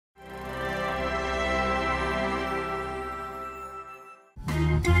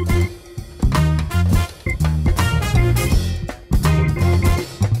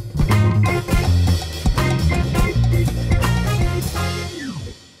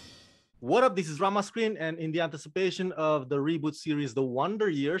What up? This is Rama Screen, and in the anticipation of the reboot series The Wonder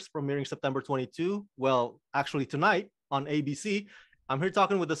Years, premiering September 22, well, actually tonight on ABC, I'm here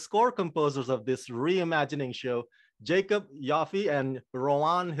talking with the score composers of this reimagining show, Jacob, Yoffee, and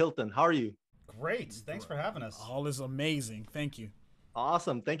Roahn Hylton. How are you? Great. Thanks for having us. All is amazing. Thank you.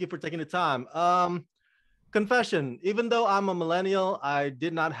 Awesome. Thank you for taking the time. Confession, even though I'm a millennial, I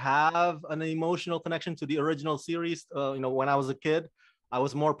did not have an emotional connection to the original series. When I was a kid, I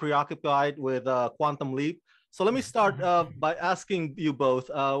was more preoccupied with Quantum Leap. So let me start by asking you both,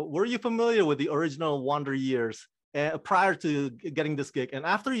 were you familiar with the original Wonder Years prior to getting this gig? And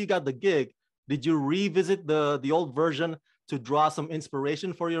after you got the gig, did you revisit the old version to draw some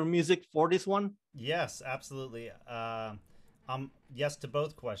inspiration for your music for this one? Yes, absolutely. Yes to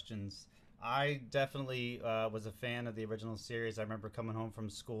both questions. I definitely was a fan of the original series. I remember coming home from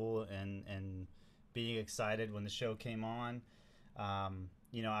school and being excited when the show came on.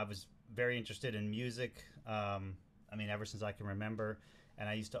 I was very interested in music. Ever since I can remember, and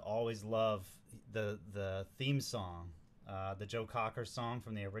I used to always love the theme song, the Joe Cocker song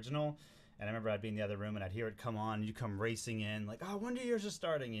from the original. And I remember I'd be in the other room and I'd hear it come on, and you come racing in like, oh, Wonder Years is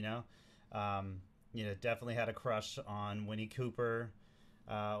starting, definitely had a crush on Winnie Cooper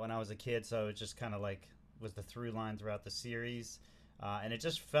when I was a kid. So it just kind of like was the through line throughout the series. And it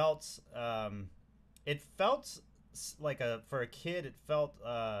just felt, like for a kid, it felt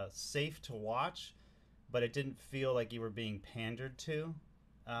safe to watch, but it didn't feel like you were being pandered to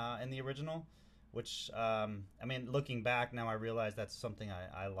in the original, which, looking back now, I realize that's something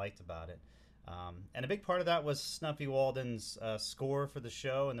I liked about it. And a big part of that was Snuffy Walden's score for the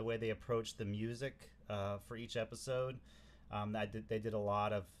show and the way they approached the music for each episode. They did a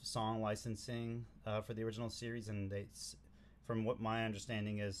lot of song licensing for the original series, and from what my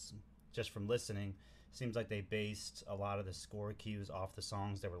understanding is, just from listening, seems like they based a lot of the score cues off the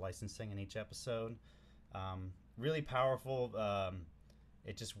songs they were licensing in each episode. Really powerful.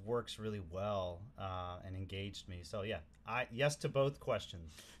 It just works really well and engaged me. So yeah, yes to both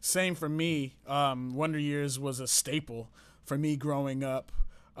questions. Same for me. Wonder Years was a staple for me growing up.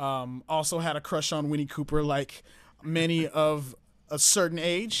 Also had a crush on Winnie Cooper, like many of a certain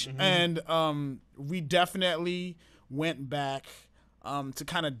age. Mm-hmm. And we definitely went back to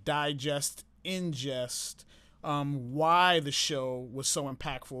kind of ingest why the show was so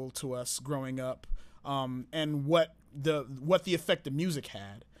impactful to us growing up, and what the effect the music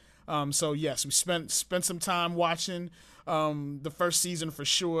had. So yes, we spent some time watching the first season for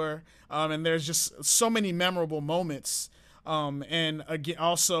sure, and there's just so many memorable moments. And again,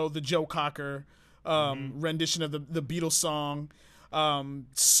 also the Joe Cocker rendition of the Beatles song,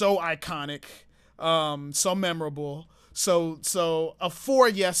 so iconic, so memorable. So 4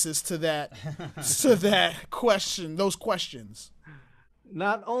 yeses to that question, those questions.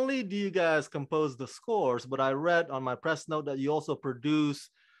 Not only do you guys compose the scores, but I read on my press note that you also produce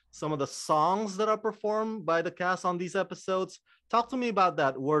some of the songs that are performed by the cast on these episodes. Talk to me about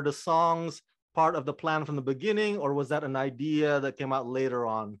that. Were the songs part of the plan from the beginning, or was that an idea that came out later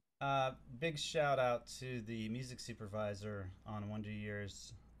on? Big shout out to the music supervisor on Wonder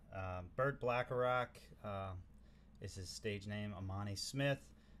Years, Bert Blackerock. Is his stage name, Amani Smith.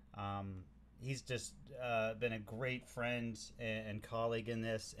 He's just been a great friend and colleague in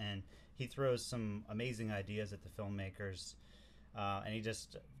this, and he throws some amazing ideas at the filmmakers. And he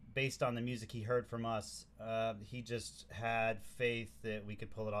just, based on the music he heard from us, he just had faith that we could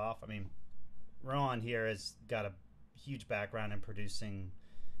pull it off. Roahn here has got a huge background in producing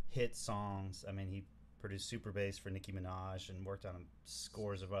hit songs. He produced Super Bass for Nicki Minaj and worked on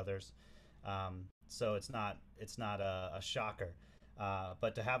scores of others. So it's not a shocker,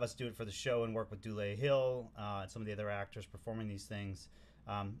 but to have us do it for the show and work with Dule Hill and some of the other actors performing these things,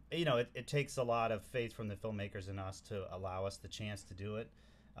 it takes a lot of faith from the filmmakers in us to allow us the chance to do it.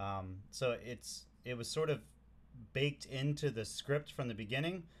 So it was sort of baked into the script from the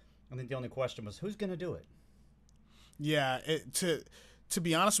beginning. I think the only question was, who's going to do it? Yeah, to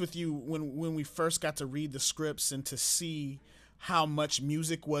be honest with you, when we first got to read the scripts and to see how much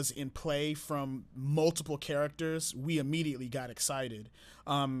music was in play from multiple characters, we immediately got excited.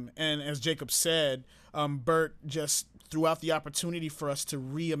 And as Jacob said, Bert just threw out the opportunity for us to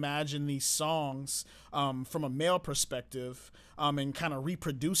reimagine these songs from a male perspective, and kind of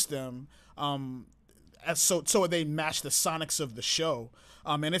reproduce them so they match the sonics of the show.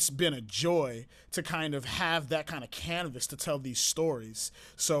 And it's been a joy to kind of have that kind of canvas to tell these stories.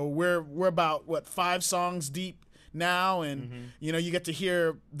 So we're about 5 songs deep now, and you get to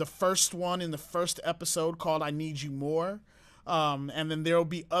hear the first one in the first episode called "I Need You More," and then there'll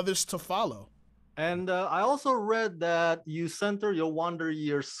be others to follow. And I also read that you center your Wonder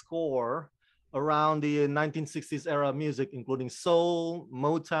Years score around the 1960s era music, including soul,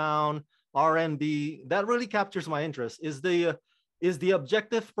 Motown, R&B. That really captures my interest. Is the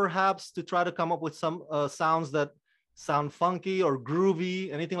objective perhaps to try to come up with some sounds that sound funky or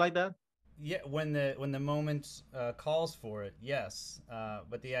groovy, anything like that? Yeah, when the moment calls for it, yes.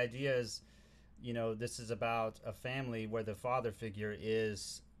 But the idea is, this is about a family where the father figure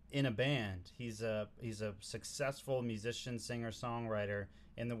is in a band. He's a successful musician, singer, songwriter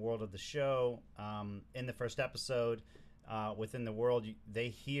in the world of the show. In the first episode, within the world, they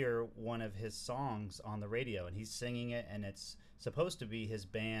hear one of his songs on the radio, and he's singing it, and it's supposed to be his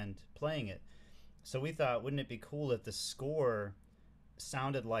band playing it. So we thought, wouldn't it be cool if the score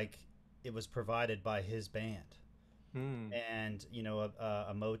sounded like it was provided by his band? And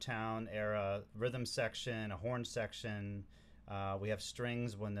a Motown era rhythm section, a horn section. We have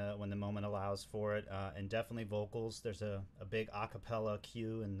strings when the moment allows for it, and definitely vocals. There's a big a cappella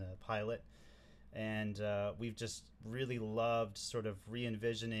cue in the pilot, and we've just really loved sort of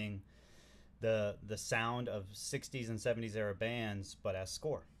re-envisioning the sound of 60s and 70s era bands, but as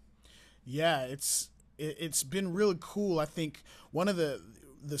score. Yeah, it's been really cool. I think one of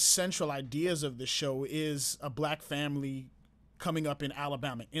the central ideas of the show is a black family coming up in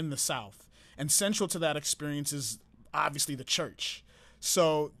Alabama, in the South. And central to that experience is obviously the church.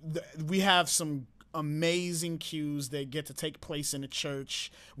 So we have some amazing cues that get to take place in the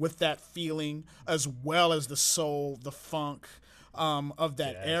church with that feeling, as well as the soul, the funk of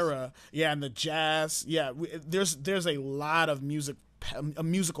that era. Yeah, and the jazz. Yeah, there's a lot of a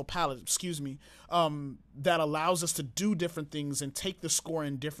musical palette, that allows us to do different things and take the score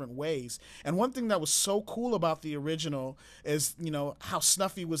in different ways. And one thing that was so cool about the original is, how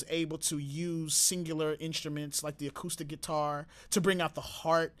Snuffy was able to use singular instruments like the acoustic guitar to bring out the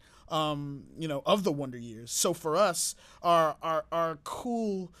heart, of the Wonder Years. So for us, our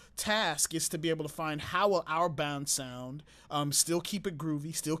cool task is to be able to find how will our band sound, still keep it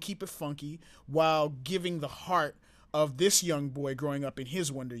groovy, still keep it funky, while giving the heart of this young boy growing up in his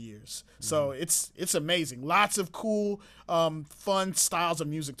Wonder Years. So it's amazing. Lots of cool, fun styles of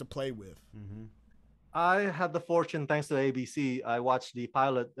music to play with. I had the fortune, thanks to ABC, I watched the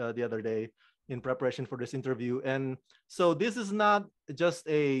pilot the other day in preparation for this interview. And so this is not just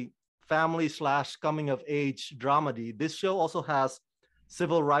a family/coming of age dramedy. This show also has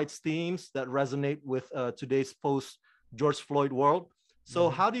civil rights themes that resonate with today's post George Floyd world. So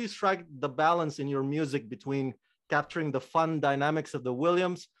how do you strike the balance in your music between capturing the fun dynamics of the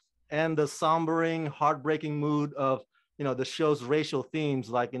Williams and the sombering, heartbreaking mood of the show's racial themes,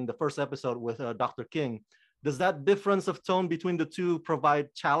 like in the first episode with Dr. King? Does that difference of tone between the two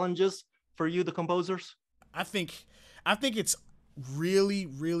provide challenges for you, the composers? I think it's really,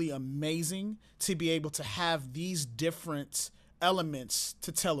 really amazing to be able to have these different elements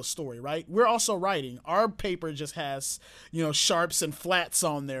to tell a story, right? We're also writing. Our paper just has, sharps and flats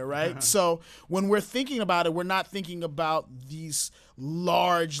on there, right? So when we're thinking about it, we're not thinking about these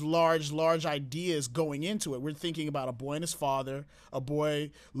large ideas going into it. We're thinking about a boy and his father, a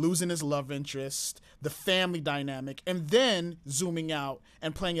boy losing his love interest, the family dynamic, and then zooming out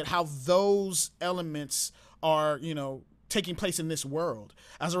and playing it how those elements are, taking place in this world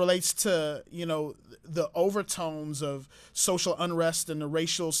as it relates to, the overtones of social unrest and the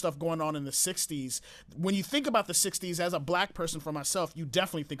racial stuff going on in the 60s. When you think about the 60s, as a black person for myself, you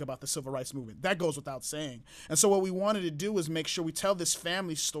definitely think about the civil rights movement. That goes without saying. And so what we wanted to do is make sure we tell this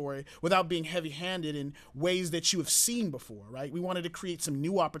family story without being heavy-handed in ways that you have seen before, right? We wanted to create some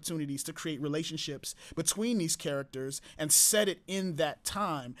new opportunities to create relationships between these characters and set it in that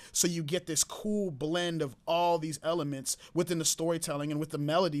time, so you get this cool blend of all these elements within the storytelling and with the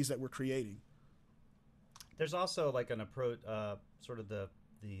melodies that we're creating. There's also like an approach, sort of the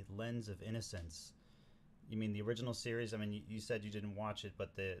lens of innocence. You mean the original series? I mean, you said you didn't watch it,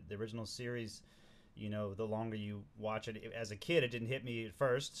 but the original series, the longer you watch it, as a kid, it didn't hit me at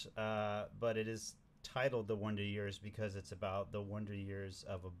first, but it is titled The Wonder Years because it's about the wonder years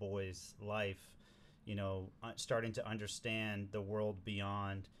of a boy's life, starting to understand the world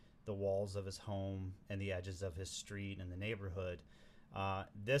beyond the walls of his home and the edges of his street and the neighborhood.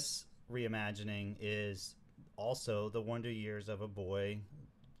 This reimagining is also the wonder years of a boy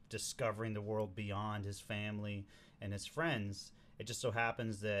discovering the world beyond his family and his friends. It just so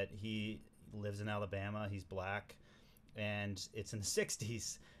happens that he lives in Alabama, he's black, and it's in the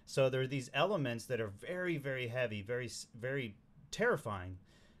 60s. So there are these elements that are very, very heavy, very, very terrifying.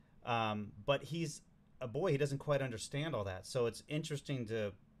 But he's a boy, he doesn't quite understand all that. So it's interesting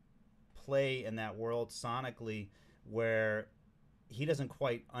to play in that world sonically where he doesn't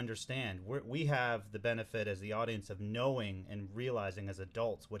quite understand. We have the benefit as the audience of knowing and realizing as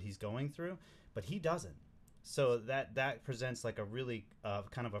adults what he's going through, but he doesn't. So that presents like a really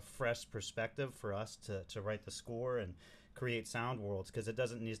kind of a fresh perspective for us to write the score and create sound worlds, because it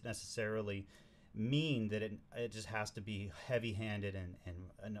doesn't necessarily mean that it just has to be heavy-handed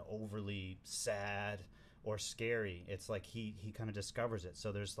and overly sad or scary. It's like he kind of discovers it.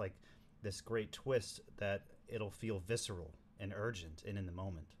 So there's like this great twist that it'll feel visceral and urgent and in the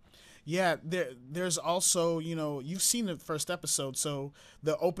moment. Yeah, there's also, you've seen the first episode, so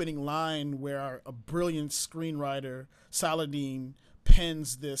the opening line where a brilliant screenwriter, Saladin,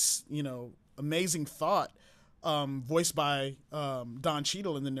 pens this, amazing thought, voiced by Don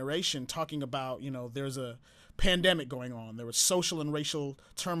Cheadle in the narration, talking about, there's a pandemic going on. There was social and racial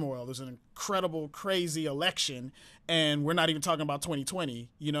turmoil. There's an incredible, crazy election, and we're not even talking about 2020,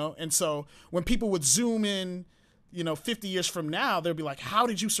 And so when people would zoom in, 50 years from now, they'll be like, how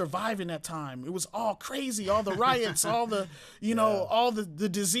did you survive in that time? It was all crazy, all the riots, all the, all the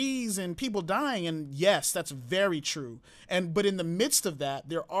disease and people dying. And yes, that's very true. But in the midst of that,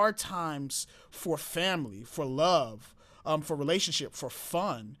 there are times for family, for love, for relationship, for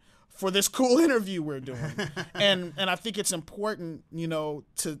fun, for this cool interview we're doing. and I think it's important,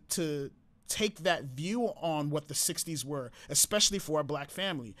 to take that view on what the 60s were, especially for a black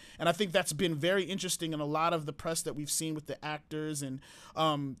family. And I think that's been very interesting in a lot of the press that we've seen with the actors and,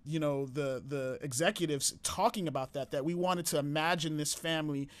 the executives talking about that we wanted to imagine this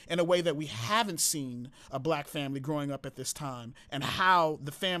family in a way that we haven't seen a black family growing up at this time, and how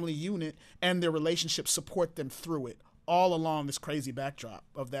the family unit and their relationships support them through it all along this crazy backdrop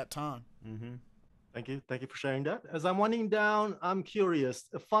of that time. Mm-hmm. Thank you for sharing that. As I'm winding down, I'm curious,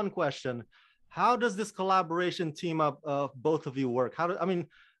 a fun question. How does this collaboration team up of both of you work? How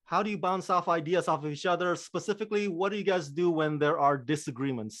do you bounce off ideas off of each other? Specifically, what do you guys do when there are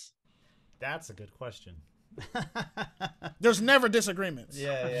disagreements? That's a good question. There's never disagreements.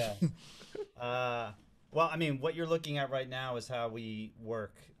 Yeah. Well, what you're looking at right now is how we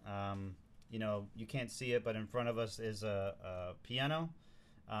work. You can't see it, but in front of us is a piano,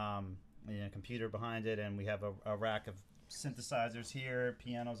 a computer behind it, and we have a rack of synthesizers here,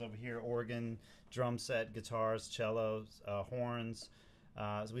 pianos over here, organ, drum set, guitars, cellos, horns.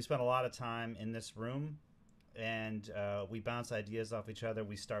 So we spend a lot of time in this room, and we bounce ideas off each other.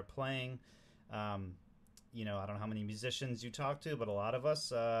 We start playing. I don't know how many musicians you talk to, but a lot of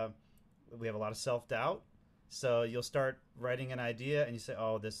us, we have a lot of self-doubt. So you'll start writing an idea, and you say,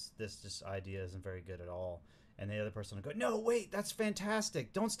 "Oh, this idea isn't very good at all," and the other person will go, "No, wait, that's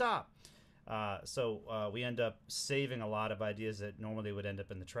fantastic! Don't stop." So we end up saving a lot of ideas that normally would end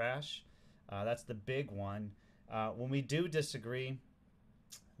up in the trash. That's the big one. When we do disagree,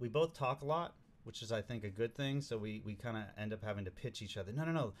 we both talk a lot, which is, I think, a good thing. So we kind of end up having to pitch each other.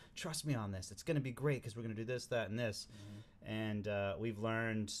 No, trust me on this. It's going to be great because we're going to do this, that, and this. Mm-hmm. And we've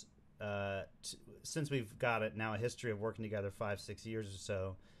learned, since we've got a history of working together 5-6 years or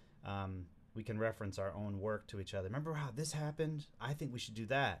so, we can reference our own work to each other. Remember how this happened? I think we should do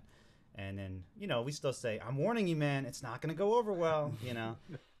that. And then, we still say, I'm warning you, man, it's not going to go over well,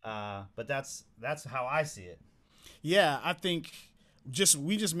 but that's how I see it. Yeah, I think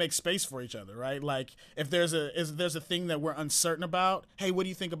we just make space for each other, right? Like if there's a thing that we're uncertain about, hey, what do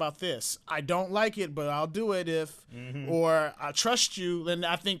you think about this? I don't like it, but I'll do it if, mm-hmm. or I trust you. And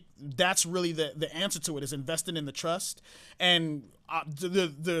I think that's really the answer to it, is investing in the trust. And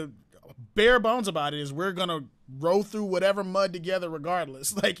the bare bones about it is we're gonna roll through whatever mud together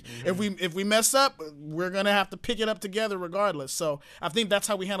regardless. Like mm-hmm. if we mess up, we're gonna have to pick it up together regardless. So I think that's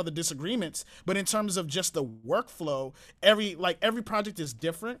how we handle the disagreements. But in terms of just the workflow, every project is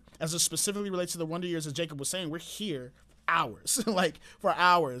different. As it specifically relates to the Wonder Years, as Jacob was saying, we're here hours, for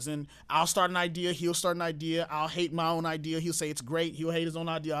hours. And I'll start an idea, he'll start an idea, I'll hate my own idea, he'll say it's great, he'll hate his own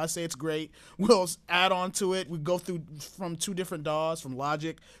idea, I'll say it's great. We'll add on to it. We go through from 2 different DAWs, from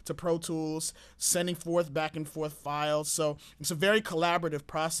Logic to Pro Tools, sending back and forth files. So it's a very collaborative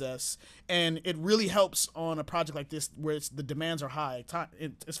process, and it really helps on a project like this where the demands are high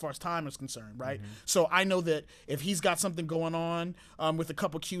as far as time is concerned, right? Mm-hmm. So I know that if he's got something going on with a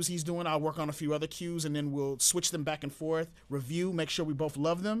couple cues he's doing, I'll work on a few other cues, and then we'll switch them back and forth, review, make sure we both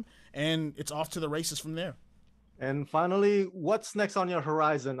love them, and it's off to the races from there. And finally, what's next on your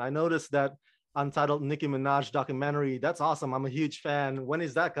horizon? I noticed that untitled Nicki Minaj documentary. That's awesome. I'm a huge fan. When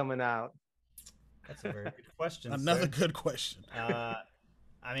is that coming out? That's a very good question. Another good question.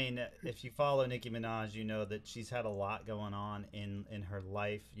 If you follow Nicki Minaj, you know that she's had a lot going on in her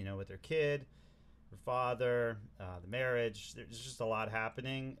life, with her kid, her father, the marriage. There's just a lot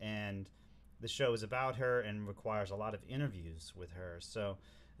happening, and the show is about her and requires a lot of interviews with her. So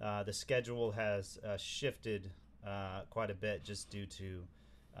the schedule has shifted quite a bit just due to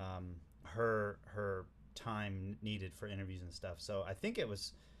her time needed for interviews and stuff. So I think it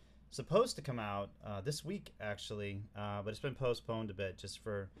was supposed to come out this week, actually, but it's been postponed a bit just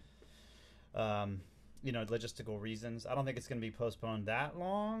for logistical reasons. I don't think it's going to be postponed that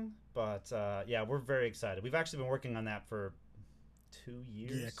long, but yeah, we're very excited. We've actually been working on that for 2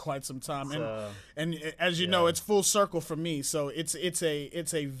 years. Yeah, quite some time. So, and as you know, it's full circle for me. So it's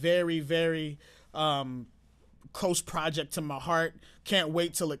a very, very close project to my heart. Can't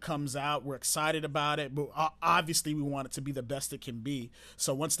wait till it comes out. We're excited about it, but obviously we want it to be the best it can be.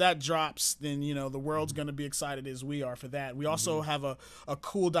 So once that drops, then the world's going to be excited as we are for that. We also have a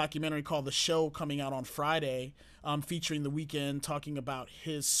cool documentary called The Show coming out on Friday, featuring The Weeknd, talking about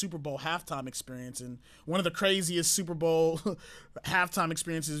his Super Bowl halftime experience, and one of the craziest Super Bowl halftime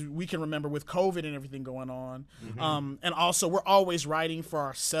experiences we can remember with COVID and everything going on. And also, we're always writing for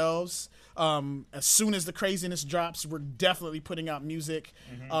ourselves. As soon as the craziness drops, we're definitely putting out music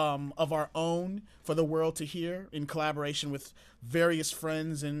of our own for the world to hear in collaboration with various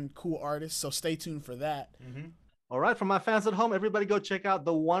friends and cool artists. So stay tuned for that. All right, from my fans at home, everybody go check out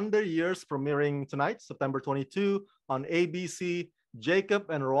The Wonder Years, premiering tonight, September 22 on ABC. Jacob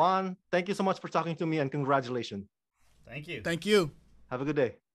and Roahn, thank you so much for talking to me, and congratulations. Thank you. Thank you. Have a good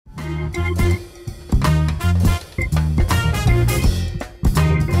day.